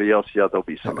everybody else, there'll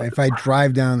be some. If I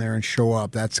drive down there and show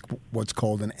up, that's what's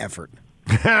called an effort.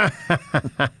 I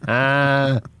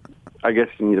guess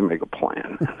you need to make a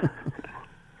plan.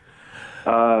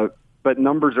 But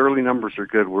early numbers are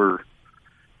good.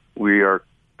 We are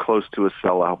close to a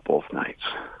sellout both nights,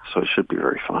 so it should be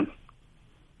very fun.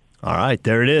 All right,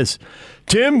 there it is.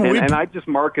 Tim, and I just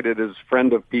marketed as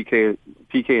friend of PK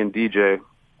and DJ.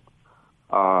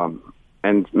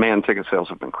 And man, ticket sales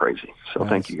have been crazy. So nice.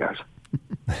 Thank you guys.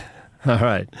 All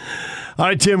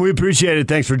right, Tim, we appreciate it.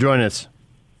 Thanks for joining us.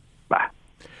 Bye.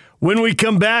 When we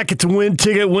come back, it's a Win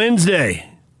Ticket Wednesday.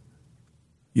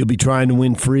 You'll be trying to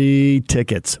win free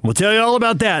tickets. We'll tell you all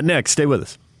about that next. Stay with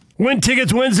us. Win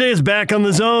Tickets Wednesday is back on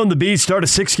the Zone. The Bees start a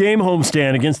 6-game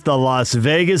homestand against the Las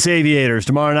Vegas Aviators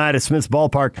tomorrow night at Smith's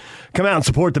Ballpark. Come out and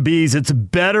support the Bees. It's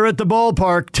better at the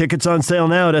ballpark. Tickets on sale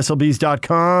now at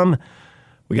slbees.com.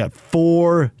 We got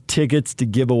 4 tickets to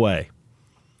give away.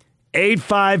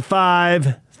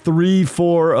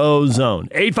 855-340-ZONE.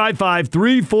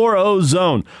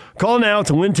 855-340-ZONE. Call now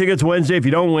to Win Tickets Wednesday. If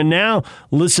you don't win now,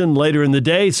 listen later in the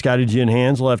day. Scotty G and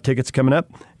Hans will have tickets coming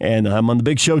up. And I'm on the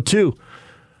big show, too,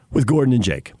 with Gordon and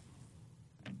Jake.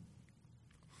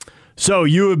 So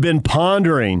you have been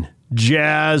pondering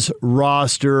Jazz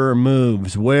roster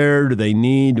moves. Where do they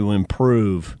need to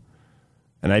improve?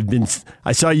 And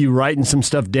I saw you writing some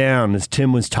stuff down as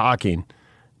Tim was talking.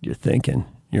 You're thinking.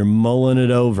 You're mulling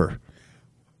it over.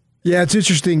 Yeah, it's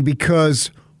interesting because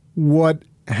what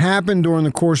happened during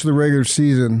the course of the regular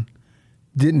season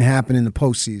didn't happen in the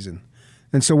postseason.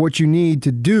 And so what you need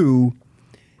to do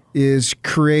is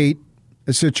create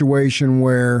a situation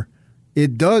where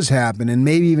it does happen and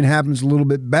maybe even happens a little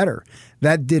bit better.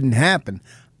 That didn't happen.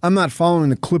 I'm not following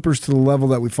the Clippers to the level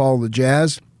that we follow the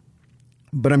Jazz,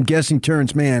 but I'm guessing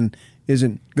Terrence Mann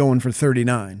isn't going for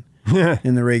 39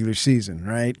 in the regular season,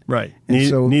 right? Right.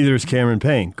 Neither is Cameron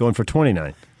Payne, going for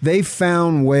 29. They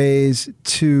found ways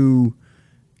to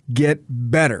get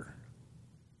better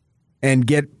and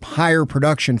get higher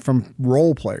production from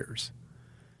role players.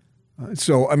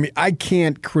 I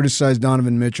can't criticize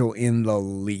Donovan Mitchell in the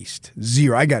least.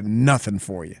 Zero. I got nothing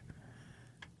for you.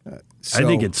 I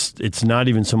think it's not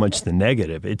even so much the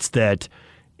negative. It's that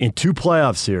in 2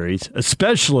 playoff series,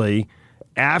 especially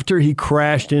after he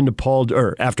crashed into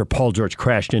after Paul George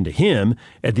crashed into him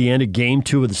at the end of Game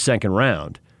 2 of the second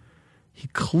round, he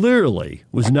clearly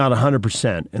was not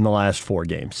 100% in the last 4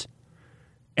 games.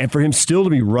 And for him still to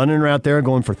be running out there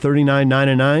going for 39, 9,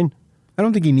 and 9, I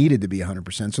don't think he needed to be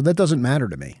 100%, so that doesn't matter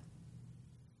to me.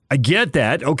 I get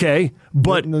that, okay.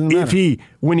 But when he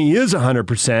is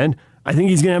 100%, I think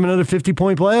he's going to have another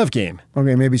 50-point playoff game.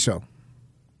 Okay, maybe so.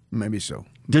 Maybe so.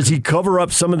 Does he cover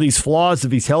up some of these flaws?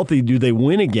 If he's healthy, do they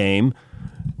win a game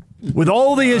with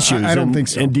all the issues I don't think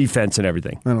so. And defense and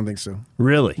everything? I don't think so.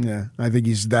 Really? Yeah, I think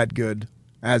he's that good,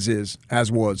 as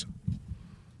was.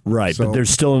 Right, but there's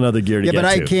still another gear to get to. Yeah, but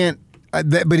I can't.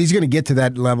 But he's going to get to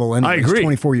that level, and he's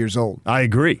 24 years old. I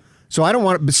agree. So I don't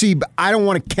want to I don't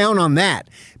want to count on that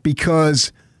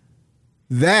because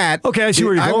that. Okay, I see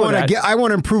where you're going with that. I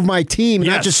want to improve my team,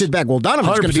 not just sit back. Well,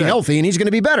 Donovan's going to be healthy, and he's going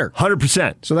to be better.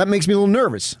 100%. So that makes me a little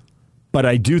nervous. But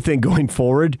I do think going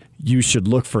forward, you should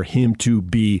look for him to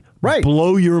be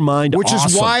blow your mind. Which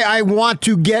is why I want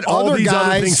to get all these guys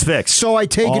other things fixed. So I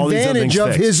take advantage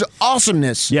of his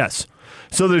awesomeness. Yes.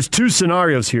 So there's 2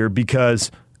 scenarios here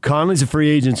because Conley's a free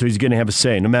agent, so he's going to have a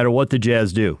say no matter what the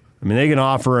Jazz do. I mean, they can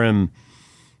offer him,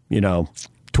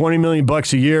 $20 million a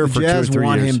year for 2 or 3 years. The Jazz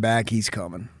want him back. He's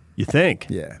coming. You think?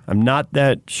 Yeah. I'm not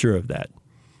that sure of that.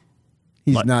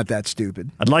 He's not that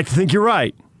stupid. I'd like to think you're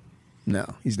right.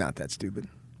 No, he's not that stupid.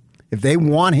 If they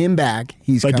want him back,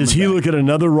 he's coming back. But does he look at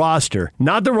another roster?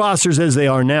 Not the rosters as they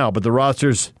are now, but the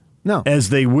rosters as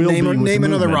they will be. Name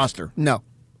another roster. No.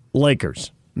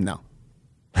 Lakers. No.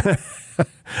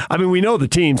 I mean, we know the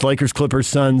teams: Lakers, Clippers,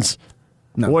 Suns,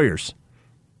 Warriors.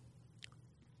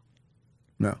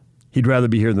 No. He'd rather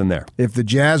be here than there. If the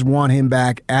Jazz want him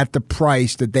back at the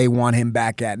price that they want him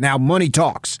back at. Now, money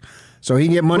talks. So he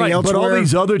can get money elsewhere. But all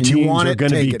these other teams are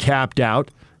going to be capped out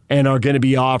and are going to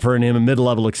be offering him a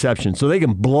mid-level exception. So they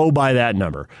can blow by that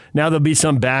number. Now, there'll be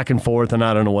some back and forth, and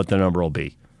I don't know what the number will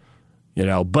be.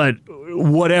 But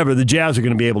whatever, the Jazz are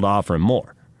going to be able to offer him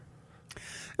more.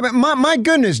 My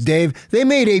goodness, Dave, they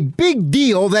made a big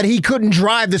deal that he couldn't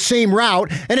drive the same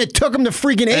route, and it took him to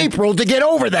freaking April to get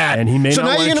over that. And he may so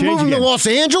not now you're going to move him to Los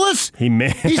Angeles?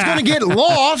 He's going to get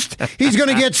lost. He's going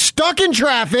to get stuck in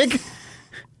traffic.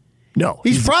 No.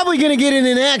 He's probably going to get in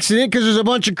an accident because there's a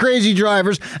bunch of crazy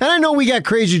drivers. And I know we got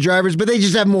crazy drivers, but they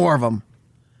just have more of them.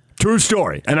 True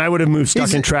story. And I would have moved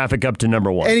stuck in traffic up to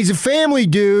number 1. And he's a family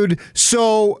dude,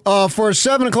 so for a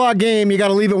 7 o'clock game, you got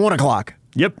to leave at 1 o'clock.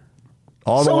 Yep.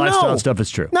 All the lifestyle stuff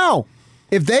is true. No.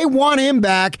 If they want him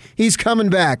back, he's coming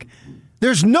back.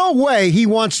 There's no way he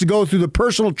wants to go through the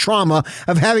personal trauma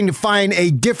of having to find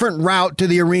a different route to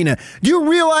the arena. Do you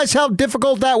realize how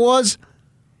difficult that was?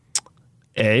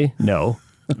 A, no.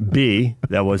 B,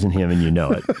 that wasn't him and you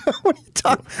know it. What are you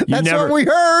talking? That's what we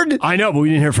heard. I know, but we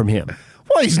didn't hear from him.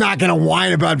 Well, he's not going to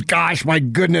whine about, gosh, my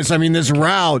goodness, this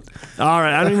route. All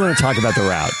right, I don't even want to talk about the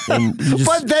route.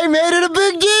 But they made it a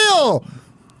big deal.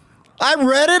 I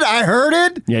read it. I heard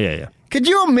it. Yeah. Could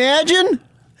you imagine?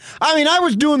 I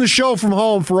was doing the show from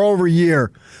home for over a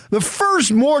year. The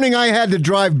first morning I had to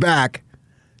drive back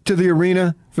to the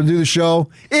arena to do the show,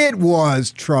 it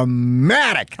was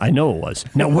traumatic. I know it was.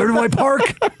 Now, where do I park?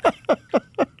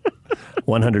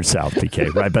 100 South,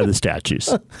 PK, right by the statues.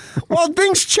 Well,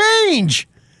 things change.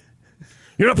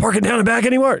 You're not parking down and back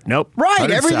anymore? Nope.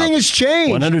 Right, everything has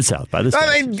changed. 100 South by the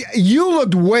statues. You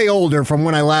looked way older from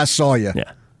when I last saw you.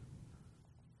 Yeah.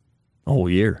 A whole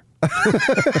year.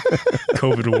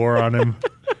 COVID wore on him.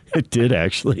 It did,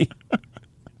 actually.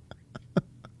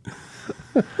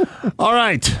 All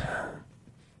right.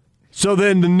 So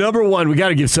then the number one, we got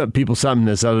to give some people something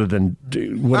this other than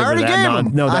whatever I already that. gave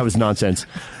them. No, that was nonsense.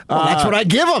 Well, that's what I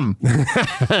give them.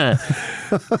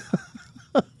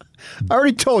 I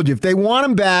already told you, if they want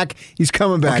him back, he's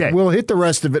coming back. Okay. We'll hit the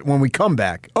rest of it when we come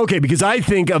back. Okay, because I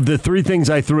think of the 3 things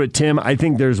I threw at Tim, I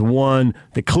think there's one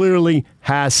that clearly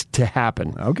has to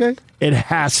happen. Okay. It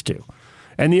has to.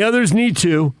 And the others need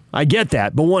to. I get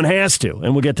that, but one has to.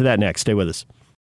 And we'll get to that next. Stay with us.